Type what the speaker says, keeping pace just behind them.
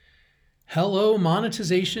Hello,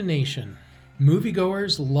 Monetization Nation.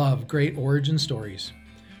 Moviegoers love great origin stories.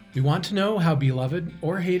 We want to know how beloved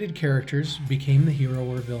or hated characters became the hero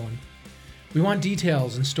or villain. We want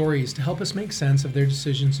details and stories to help us make sense of their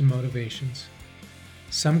decisions and motivations.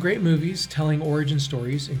 Some great movies telling origin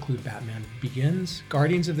stories include Batman Begins,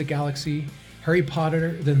 Guardians of the Galaxy, Harry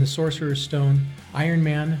Potter and the Sorcerer's Stone, Iron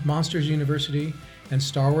Man, Monsters University, and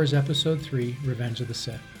Star Wars Episode 3, Revenge of the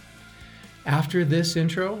Sith. After this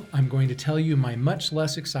intro, I'm going to tell you my much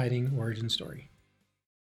less exciting origin story.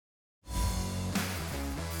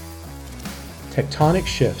 Tectonic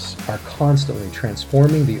shifts are constantly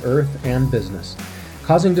transforming the earth and business,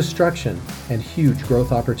 causing destruction and huge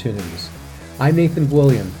growth opportunities. I'm Nathan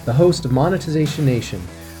William, the host of Monetization Nation,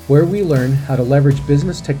 where we learn how to leverage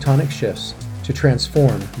business tectonic shifts to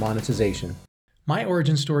transform monetization. My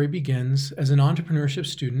origin story begins as an entrepreneurship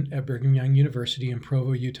student at Brigham Young University in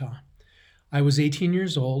Provo, Utah. I was 18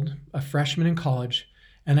 years old, a freshman in college,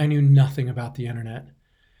 and I knew nothing about the internet.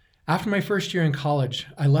 After my first year in college,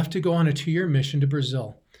 I left to go on a 2-year mission to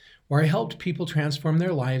Brazil, where I helped people transform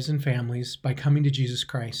their lives and families by coming to Jesus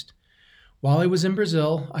Christ. While I was in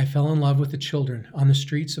Brazil, I fell in love with the children on the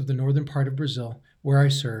streets of the northern part of Brazil, where I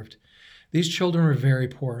served. These children were very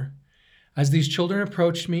poor. As these children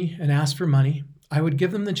approached me and asked for money, I would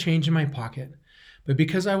give them the change in my pocket. But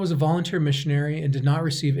because I was a volunteer missionary and did not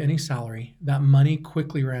receive any salary, that money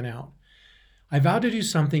quickly ran out. I vowed to do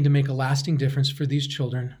something to make a lasting difference for these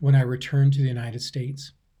children when I returned to the United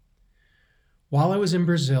States. While I was in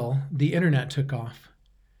Brazil, the internet took off.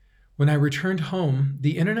 When I returned home,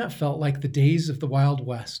 the internet felt like the days of the Wild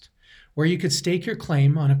West, where you could stake your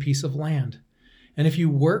claim on a piece of land. And if you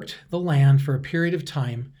worked the land for a period of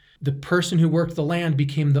time, the person who worked the land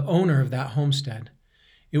became the owner of that homestead.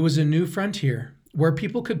 It was a new frontier, where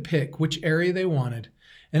people could pick which area they wanted,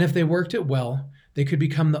 and if they worked it well, they could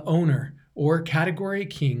become the owner or category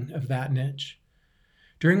king of that niche.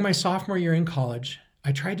 During my sophomore year in college,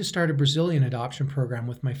 I tried to start a Brazilian adoption program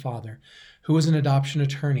with my father, who was an adoption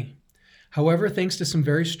attorney. However, thanks to some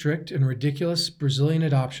very strict and ridiculous Brazilian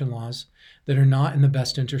adoption laws that are not in the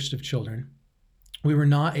best interest of children, we were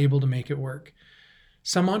not able to make it work.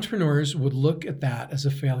 Some entrepreneurs would look at that as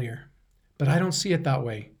a failure, but I don't see it that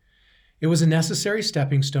way. It was a necessary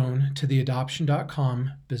stepping stone to the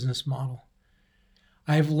Adoption.com business model.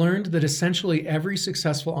 I have learned that essentially every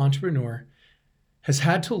successful entrepreneur has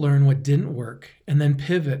had to learn what didn't work and then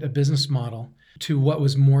pivot a business model to what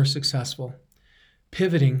was more successful.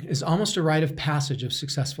 Pivoting is almost a rite of passage of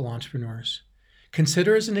successful entrepreneurs.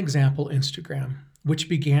 Consider as an example Instagram, which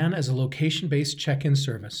began as a location-based check-in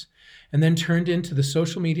service and then turned into the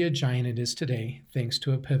social media giant it is today thanks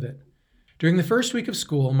to a pivot. During the first week of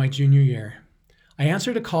school, my junior year, I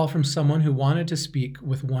answered a call from someone who wanted to speak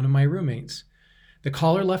with one of my roommates. The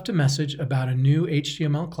caller left a message about a new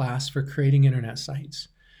HTML class for creating internet sites.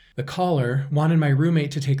 The caller wanted my roommate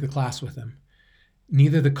to take the class with him.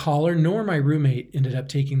 Neither the caller nor my roommate ended up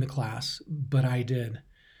taking the class, but I did.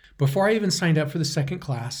 Before I even signed up for the second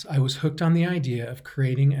class, I was hooked on the idea of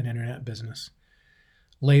creating an internet business.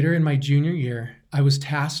 Later in my junior year, I was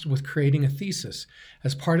tasked with creating a thesis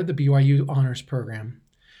as part of the BYU Honors Program.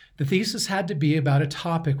 The thesis had to be about a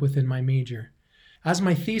topic within my major. As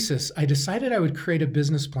my thesis, I decided I would create a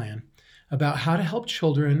business plan about how to help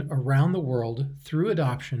children around the world through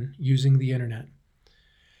adoption using the internet.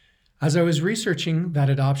 As I was researching that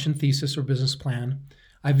adoption thesis or business plan,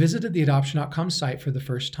 I visited the Adoption.com site for the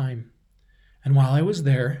first time. And while I was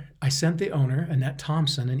there, I sent the owner, Annette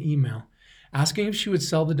Thompson, an email asking if she would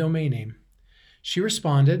sell the domain name. She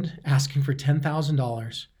responded, asking for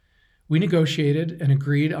 $10,000. We negotiated and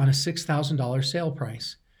agreed on a $6,000 sale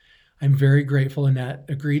price. I'm very grateful Annette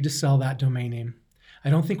agreed to sell that domain name. I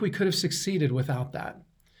don't think we could have succeeded without that.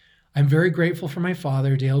 I'm very grateful for my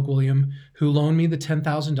father, Dale William, who loaned me the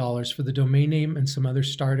 $10,000 for the domain name and some other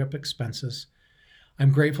startup expenses.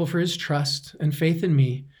 I'm grateful for his trust and faith in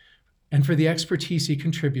me and for the expertise he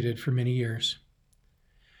contributed for many years.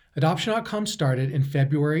 Adoption.com started in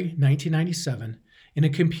February 1997 in a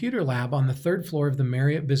computer lab on the third floor of the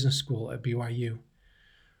Marriott Business School at BYU.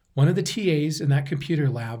 One of the TAs in that computer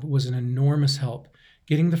lab was an enormous help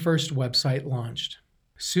getting the first website launched.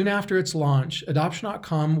 Soon after its launch,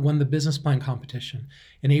 Adoption.com won the business plan competition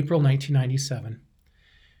in April 1997.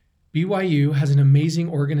 BYU has an amazing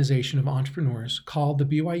organization of entrepreneurs called the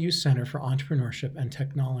BYU Center for Entrepreneurship and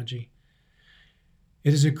Technology.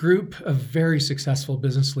 It is a group of very successful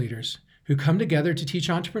business leaders who come together to teach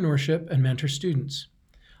entrepreneurship and mentor students.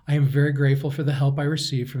 I am very grateful for the help I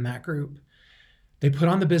received from that group. They put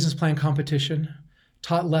on the business plan competition,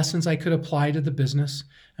 taught lessons I could apply to the business,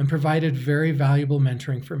 and provided very valuable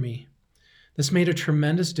mentoring for me. This made a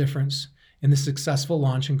tremendous difference in the successful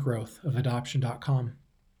launch and growth of Adoption.com.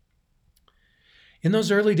 In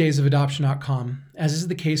those early days of Adoption.com, as is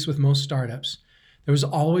the case with most startups, there was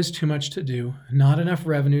always too much to do, not enough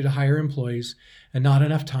revenue to hire employees, and not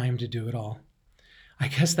enough time to do it all. I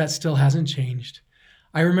guess that still hasn't changed.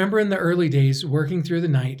 I remember in the early days working through the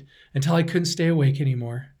night until I couldn't stay awake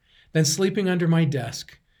anymore, then sleeping under my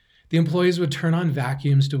desk. The employees would turn on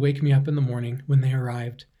vacuums to wake me up in the morning when they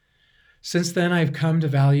arrived. Since then, I've come to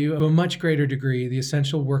value to a much greater degree the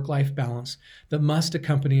essential work-life balance that must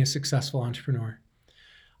accompany a successful entrepreneur.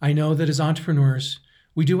 I know that as entrepreneurs,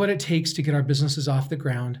 we do what it takes to get our businesses off the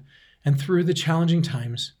ground and through the challenging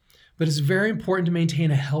times, but it's very important to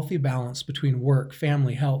maintain a healthy balance between work,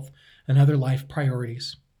 family, health, and other life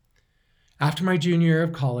priorities. After my junior year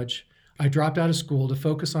of college, I dropped out of school to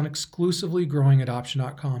focus on exclusively growing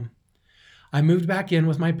Adoption.com. I moved back in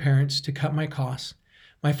with my parents to cut my costs.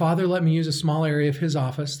 My father let me use a small area of his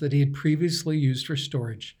office that he had previously used for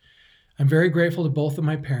storage. I'm very grateful to both of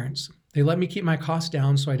my parents. They let me keep my costs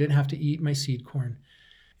down so I didn't have to eat my seed corn.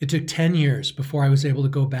 It took 10 years before I was able to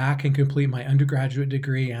go back and complete my undergraduate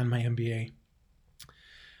degree and my MBA.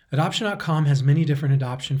 Adoption.com has many different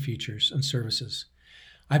adoption features and services.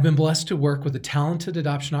 I've been blessed to work with a talented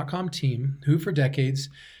Adoption.com team who, for decades,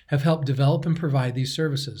 have helped develop and provide these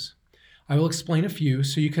services. I will explain a few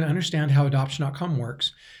so you can understand how Adoption.com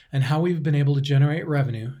works and how we've been able to generate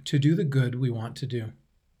revenue to do the good we want to do.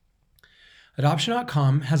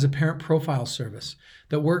 Adoption.com has a parent profile service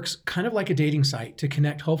that works kind of like a dating site to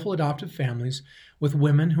connect hopeful adoptive families with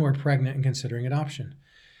women who are pregnant and considering adoption.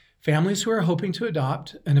 Families who are hoping to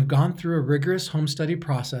adopt and have gone through a rigorous home study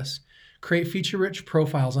process create feature-rich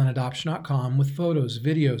profiles on Adoption.com with photos,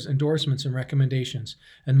 videos, endorsements, and recommendations,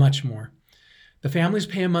 and much more. The families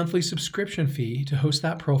pay a monthly subscription fee to host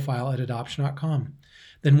that profile at Adoption.com.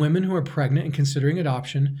 Then women who are pregnant and considering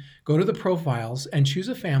adoption go to the profiles and choose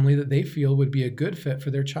a family that they feel would be a good fit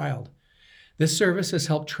for their child. This service has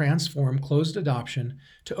helped transform closed adoption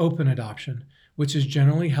to open adoption, which is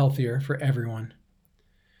generally healthier for everyone.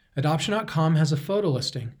 Adoption.com has a photo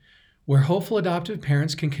listing where hopeful adoptive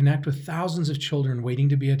parents can connect with thousands of children waiting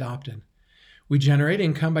to be adopted. We generate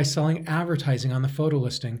income by selling advertising on the photo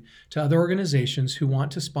listing to other organizations who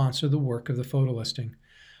want to sponsor the work of the photo listing.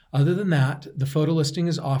 Other than that, the photo listing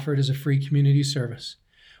is offered as a free community service.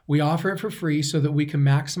 We offer it for free so that we can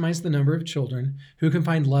maximize the number of children who can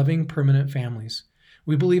find loving, permanent families.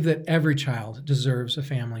 We believe that every child deserves a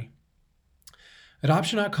family.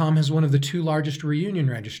 Adoption.com has one of the 2 largest reunion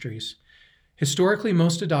registries. Historically,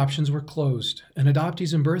 most adoptions were closed, and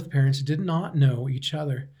adoptees and birth parents did not know each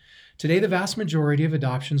other. Today, the vast majority of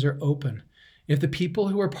adoptions are open. If the people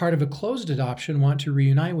who are part of a closed adoption want to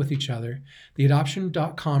reunite with each other, the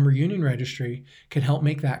Adoption.com reunion registry can help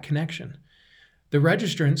make that connection. The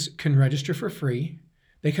registrants can register for free.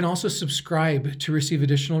 They can also subscribe to receive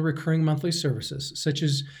additional recurring monthly services, such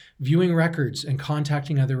as viewing records and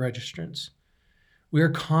contacting other registrants. We are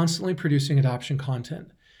constantly producing adoption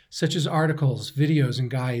content, such as articles, videos, and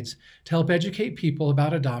guides to help educate people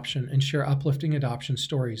about adoption and share uplifting adoption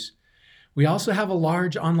stories. We also have a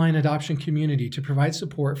large online adoption community to provide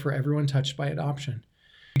support for everyone touched by adoption.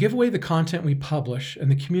 We give away the content we publish and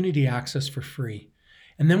the community access for free.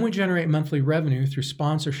 And then we generate monthly revenue through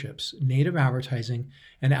sponsorships, native advertising,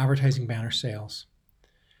 and advertising banner sales.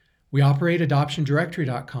 We operate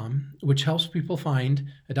AdoptionDirectory.com, which helps people find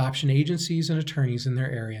adoption agencies and attorneys in their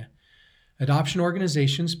area. Adoption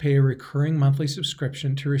organizations pay a recurring monthly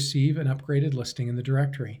subscription to receive an upgraded listing in the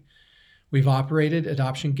directory. We've operated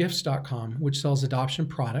AdoptionGifts.com, which sells adoption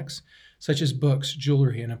products such as books,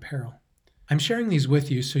 jewelry, and apparel. I'm sharing these with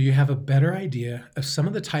you so you have a better idea of some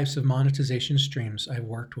of the types of monetization streams I've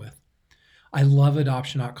worked with. I love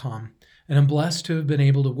Adoption.com, and I'm blessed to have been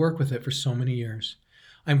able to work with it for so many years.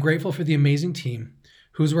 I'm grateful for the amazing team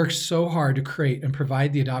who's worked so hard to create and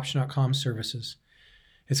provide the Adoption.com services.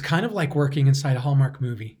 It's kind of like working inside a Hallmark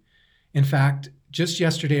movie. In fact, just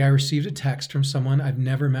yesterday I received a text from someone I've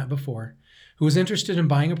never met before who was interested in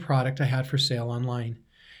buying a product I had for sale online.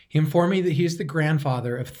 He informed me that he is the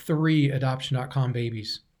grandfather of 3 Adoption.com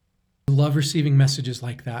babies. I love receiving messages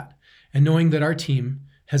like that and knowing that our team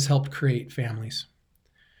has helped create families.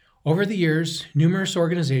 Over the years, numerous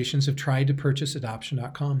organizations have tried to purchase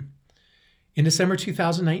Adoption.com. In December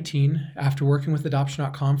 2019, after working with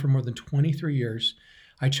Adoption.com for more than 23 years,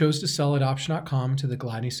 I chose to sell Adoption.com to the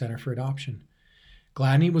Gladney Center for Adoption.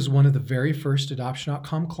 Gladney was one of the very first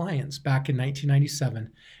Adoption.com clients back in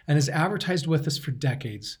 1997 and has advertised with us for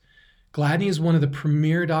decades. Gladney is one of the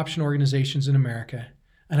premier adoption organizations in America,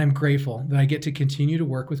 and I'm grateful that I get to continue to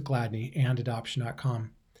work with Gladney and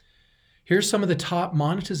Adoption.com. Here's some of the top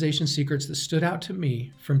monetization secrets that stood out to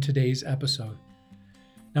me from today's episode.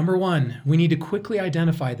 Number 1, we need to quickly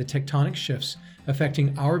identify the tectonic shifts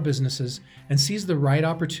affecting our businesses and seize the right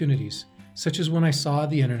opportunities, such as when I saw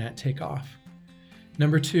the internet take off.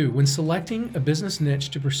 Number 2, when selecting a business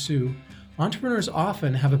niche to pursue, entrepreneurs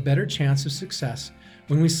often have a better chance of success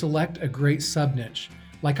when we select a great sub-niche,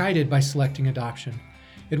 like I did by selecting adoption.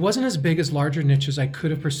 It wasn't as big as larger niches I could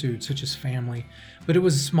have pursued, such as family, but it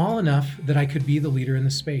was small enough that I could be the leader in the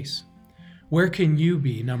space. Where can you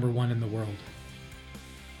be number 1 in the world?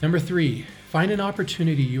 Number 3, find an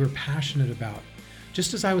opportunity you are passionate about,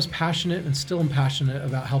 just as I was passionate and still am passionate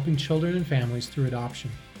about helping children and families through adoption.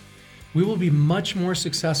 We will be much more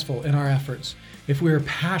successful in our efforts if we are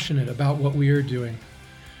passionate about what we are doing.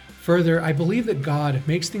 Further, I believe that God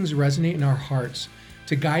makes things resonate in our hearts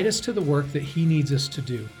to guide us to the work that He needs us to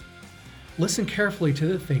do. Listen carefully to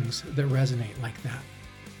the things that resonate like that.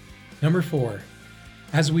 Number 4,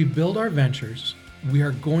 as we build our ventures, we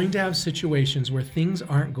are going to have situations where things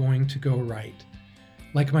aren't going to go right,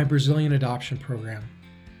 like my Brazilian adoption program.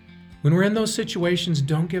 When we're in those situations,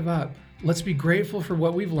 don't give up. Let's be grateful for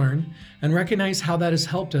what we've learned and recognize how that has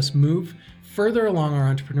helped us move further along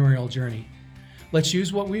our entrepreneurial journey. Let's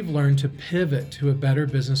use what we've learned to pivot to a better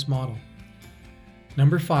business model.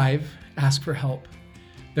 Number 5, ask for help.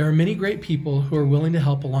 There are many great people who are willing to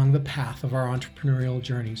help along the path of our entrepreneurial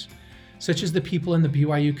journeys, such as the people in the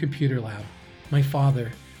BYU Computer Lab, my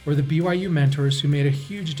father, or the BYU mentors who made a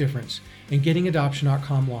huge difference in getting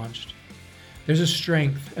Adoption.com launched. There's a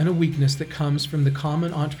strength and a weakness that comes from the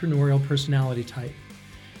common entrepreneurial personality type.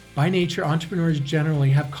 By nature, entrepreneurs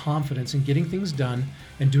generally have confidence in getting things done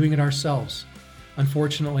and doing it ourselves.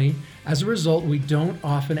 Unfortunately, as a result, we don't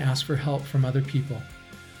often ask for help from other people.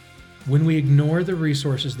 When we ignore the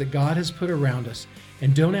resources that God has put around us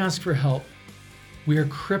and don't ask for help, we are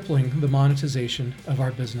crippling the monetization of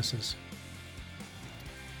our businesses.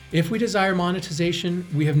 If we desire monetization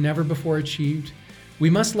we have never before achieved, we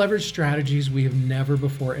must leverage strategies we have never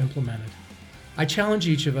before implemented. I challenge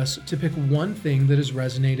each of us to pick one thing that has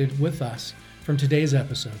resonated with us from today's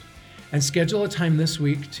episode and schedule a time this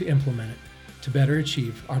week to implement it to better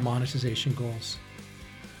achieve our monetization goals.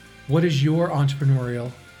 What is your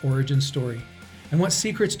entrepreneurial origin story, and what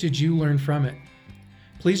secrets did you learn from it?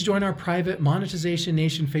 Please join our private Monetization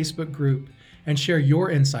Nation Facebook group and share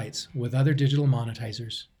your insights with other digital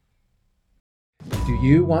monetizers. Do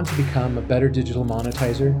you want to become a better digital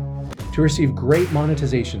monetizer? To receive great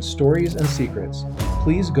monetization stories and secrets,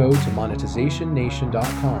 please go to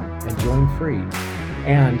monetizationnation.com and join free.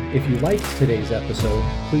 And if you liked today's episode,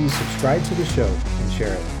 please subscribe to the show and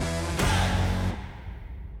share it.